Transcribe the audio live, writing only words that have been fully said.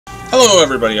Hello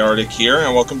everybody, Arctic here,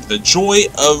 and welcome to the Joy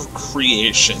of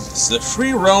Creation. This is a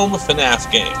free roam Fnaf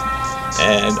game,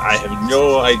 and I have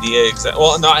no idea exactly.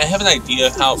 Well, no, I have an idea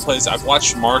how it plays. I've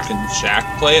watched Mark and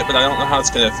Jack play it, but I don't know how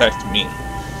it's going to affect me.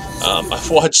 I've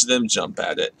watched them jump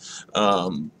at it.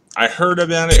 I heard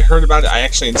about it. I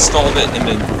actually installed it, and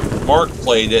then Mark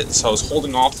played it, so I was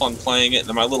holding off on playing it. And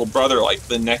then my little brother, like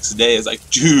the next day, is like,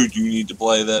 "Dude, you need to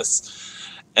play this."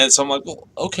 And so I'm like, well,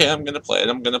 okay, I'm going to play it.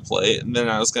 And then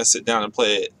I was going to sit down and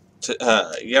play it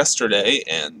yesterday,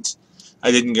 and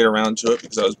I didn't get around to it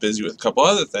because I was busy with a couple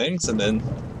other things. And then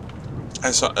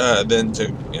I saw, oh,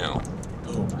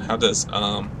 how does,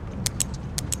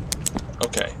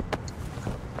 okay.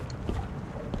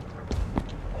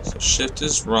 So shift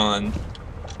is run.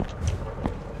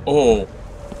 Oh.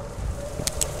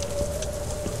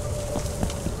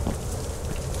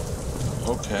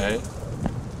 Okay.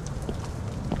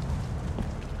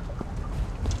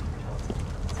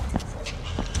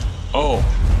 Oh.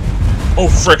 Oh,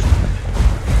 frick.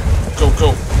 Go,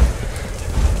 go.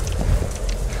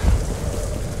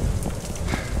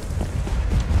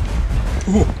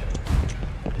 Ooh.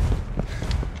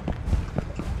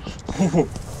 Ooh.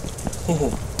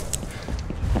 Ooh.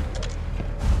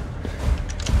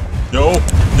 No,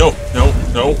 no, no,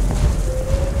 no.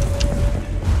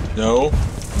 No,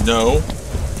 no.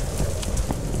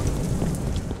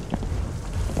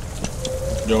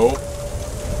 No.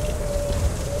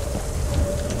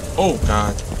 Oh,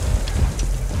 God.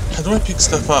 How do I pick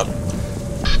stuff up?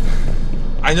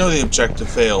 I know the objective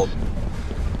failed.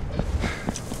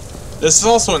 This is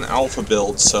also an alpha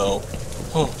build, so...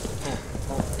 Oh, oh,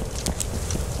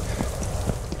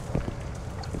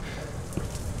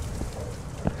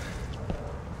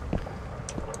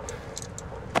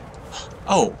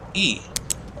 oh. Oh, E.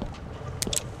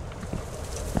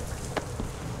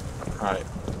 Alright.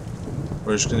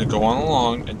 We're just gonna go on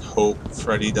along and hope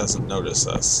Freddy doesn't notice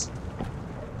us.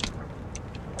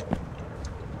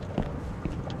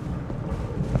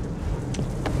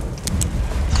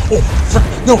 Oh, frick!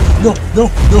 No, no, no,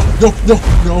 no, no, no,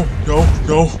 no, no,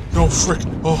 no, no, frick!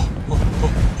 Oh, oh,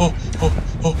 oh, oh, oh,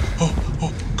 oh, oh,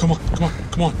 oh, come on, come on,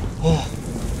 come on, oh.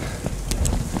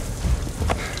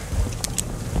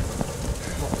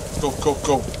 Go, go,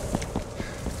 go.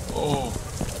 Oh.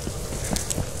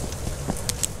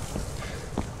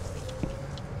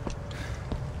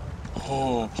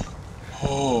 Oh.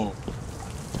 Oh.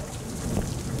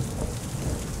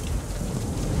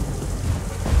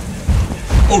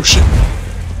 Oh, shit.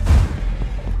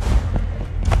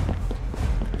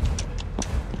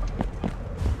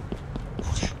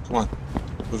 Okay, come on.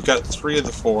 We've got three of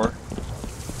the four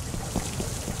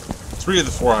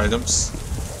items.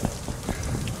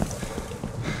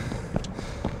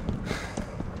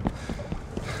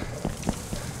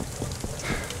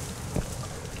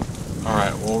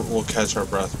 Alright, we'll catch our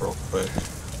breath real quick.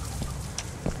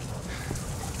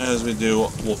 As we do,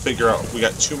 we'll figure out, we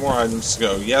got two more items to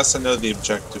go. Yes, I know the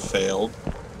objective failed.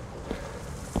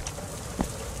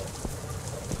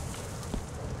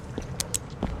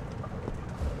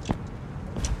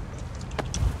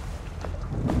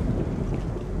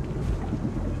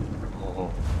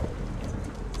 Oh.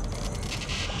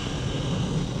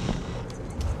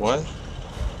 What?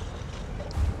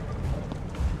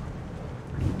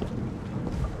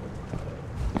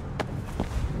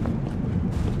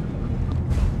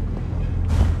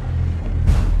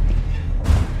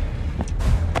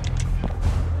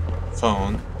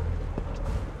 Phone.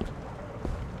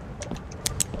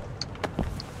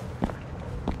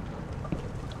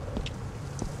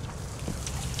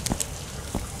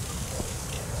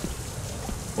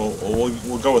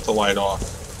 We'll go with the light off.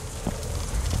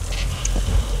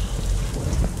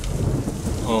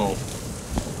 Oh.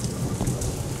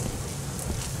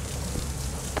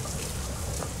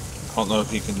 I don't know if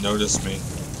he can notice me.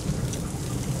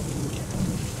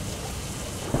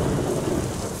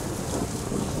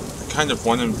 Kind of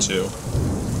want him to,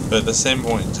 but at the same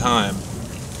point in time,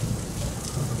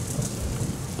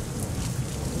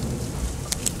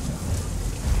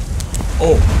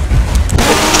 oh,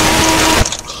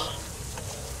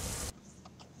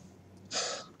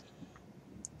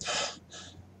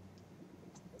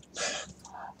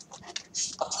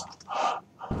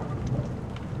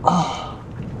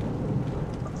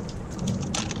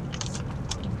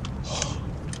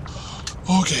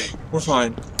 okay, we're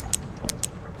fine.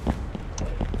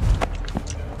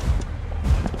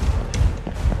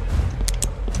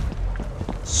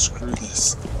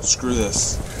 Screw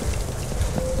this.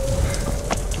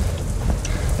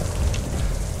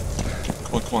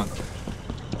 Come on, come on.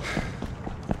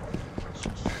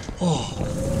 Oh,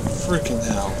 freaking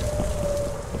hell.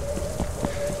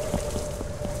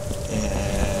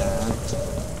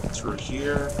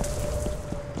 here.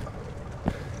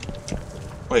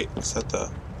 Wait, is that the...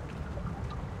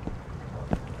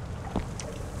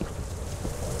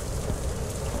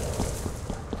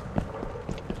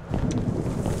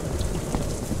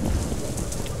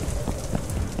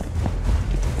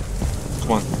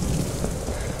 Come on.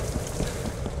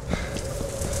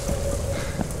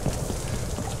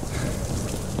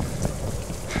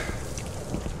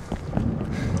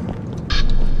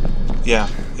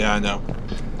 Yeah, I know.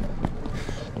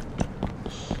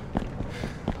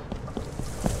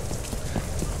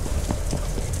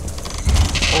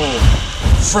 Oh,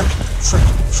 frick.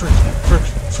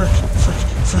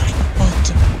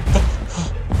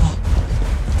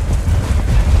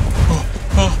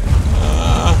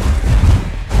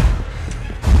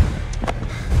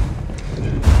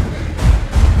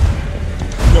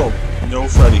 No,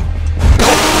 Freddy.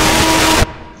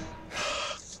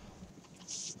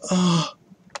 Oh.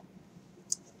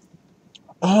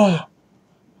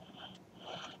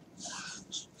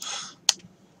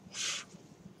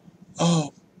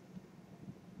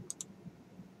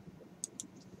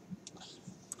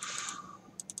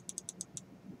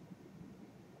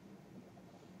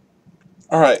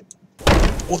 Alright,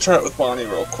 we'll try it with Bonnie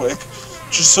real quick,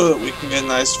 just so that we can get a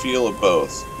nice feel of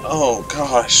both. Oh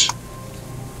gosh.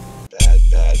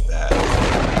 Bad.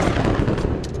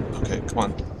 Okay, come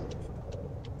on.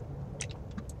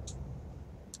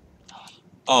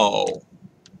 Oh,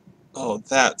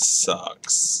 that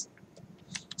sucks.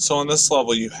 So on this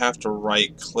level, you have to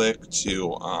right-click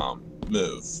to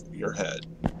move your head.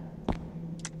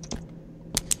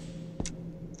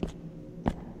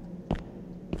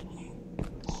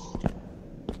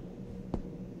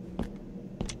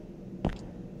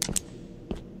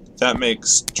 That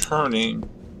makes turning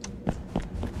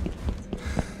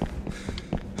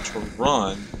to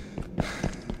run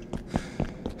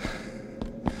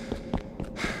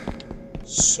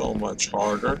so much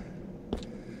harder.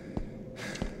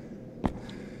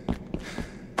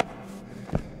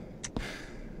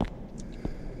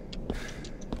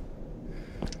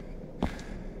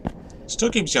 Still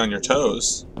keeps you on your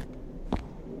toes.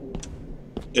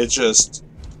 It's just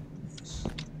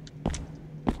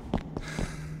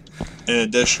an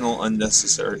additional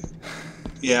unnecessary.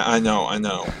 Yeah, I know.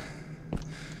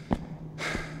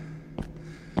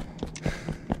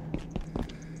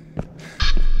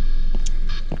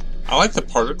 I like the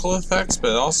particle effects,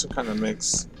 but it also kind of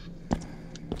makes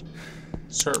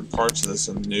certain parts of this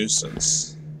a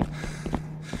nuisance.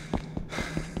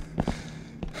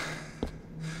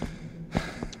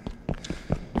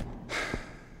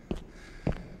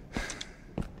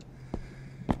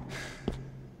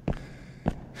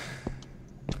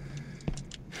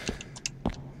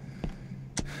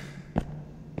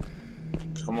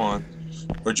 Come on.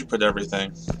 Where'd you put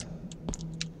everything?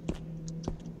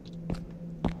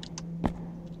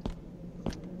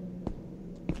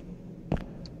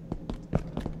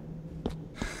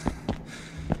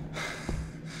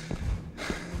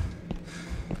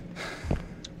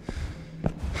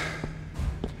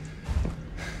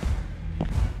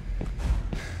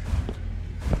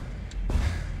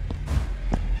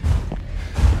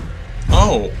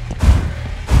 Oh!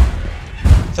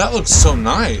 That looks so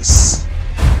nice!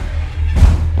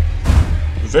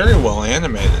 Very well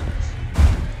animated.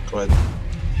 Go ahead.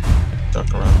 Duck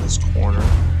around this corner.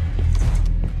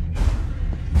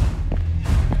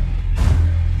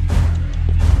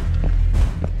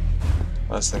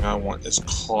 Last thing I want is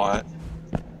caught.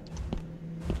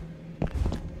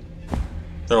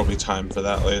 There will be time for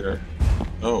that later.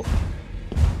 Oh.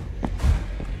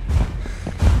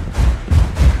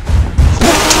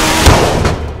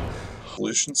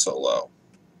 Pollution so low.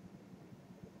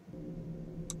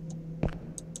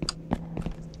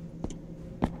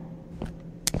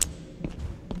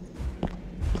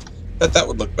 Bet that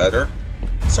would look better.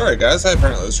 Sorry guys, I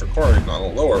apparently was recording on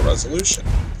a lower resolution.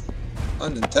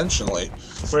 Unintentionally.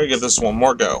 We're gonna give this one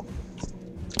more go.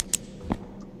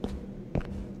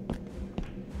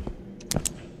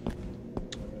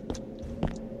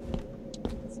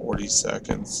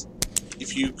 Seconds.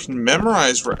 If you can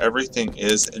memorize where everything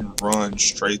is and run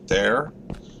straight there,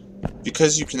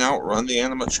 because you can outrun the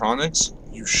animatronics,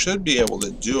 you should be able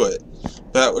to do it.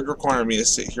 But that would require me to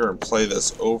sit here and play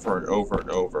this over and over and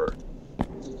over.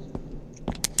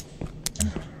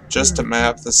 Just to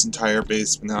map this entire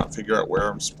basement out, figure out where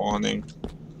I'm spawning.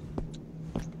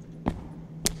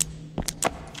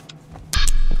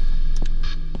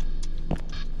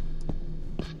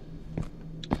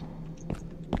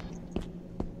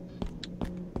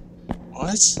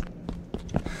 What?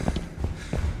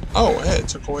 Oh, hey, it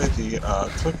took away the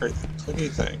clicky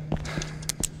thing.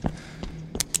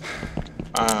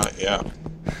 Yeah.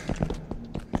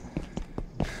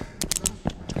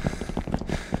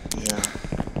 Yeah.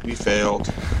 We failed.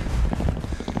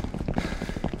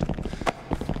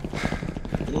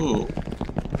 Ooh.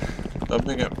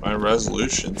 Something at my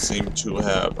resolution seemed to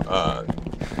have,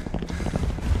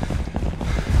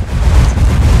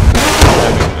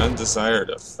 having undesired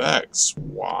effects.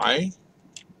 Why?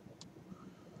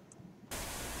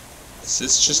 Is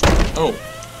this just... Oh.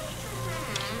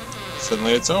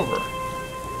 Suddenly it's over.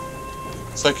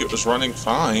 It's like it was running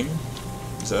fine.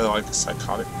 Is that like a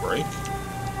psychotic break?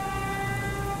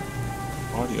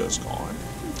 Audio's gone.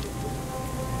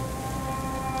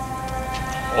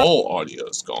 All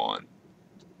audio's gone.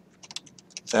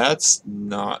 That's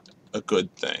not a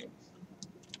good thing.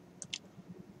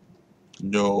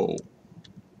 No.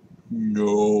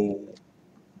 No.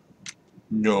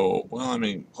 No. Well, I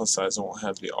mean, plus size won't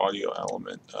have the audio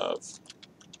element of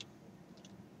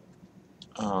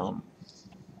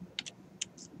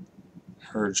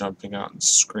her jumping out and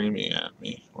screaming at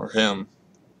me, or him.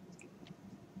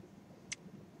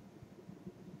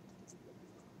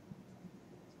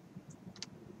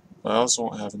 But I also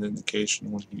won't have an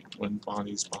indication when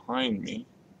Bonnie's behind me.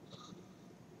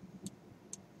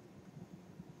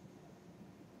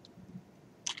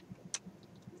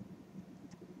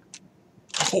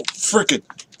 Oh, frickin'!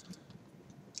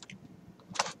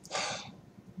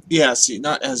 Yeah, see,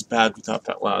 not as bad without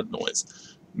that loud noise.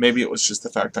 Maybe it was just the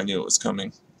fact I knew it was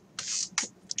coming.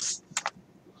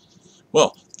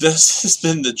 Well, this has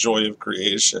been the joy of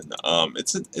creation.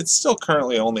 It's still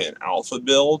currently only an alpha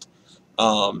build.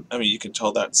 I mean, you can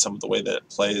tell that in some of the way that it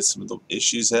plays, some of the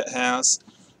issues it has.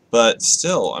 But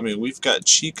still, I mean, we've got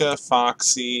Chica,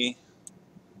 Foxy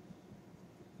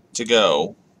to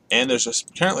go. And there's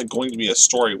apparently going to be a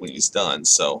story when he's done,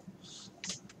 so...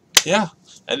 Yeah.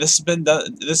 And this has been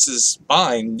done. This is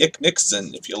by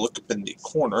Nikson, if you look up in the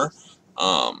corner.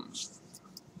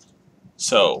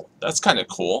 So, that's kind of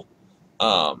cool.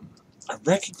 I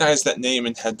recognized that name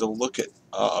and had to look it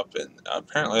up, and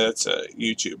apparently that's a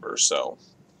YouTuber, so...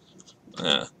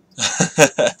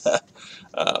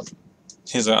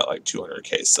 He's got like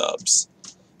 200k subs.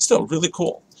 Still really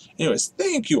cool. Anyways,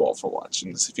 thank you all for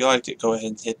watching this. If you liked it, go ahead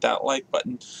and hit that like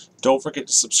button. Don't forget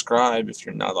to subscribe if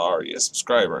you're not already a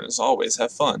subscriber. And as always,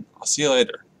 have fun. I'll see you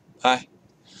later. Bye.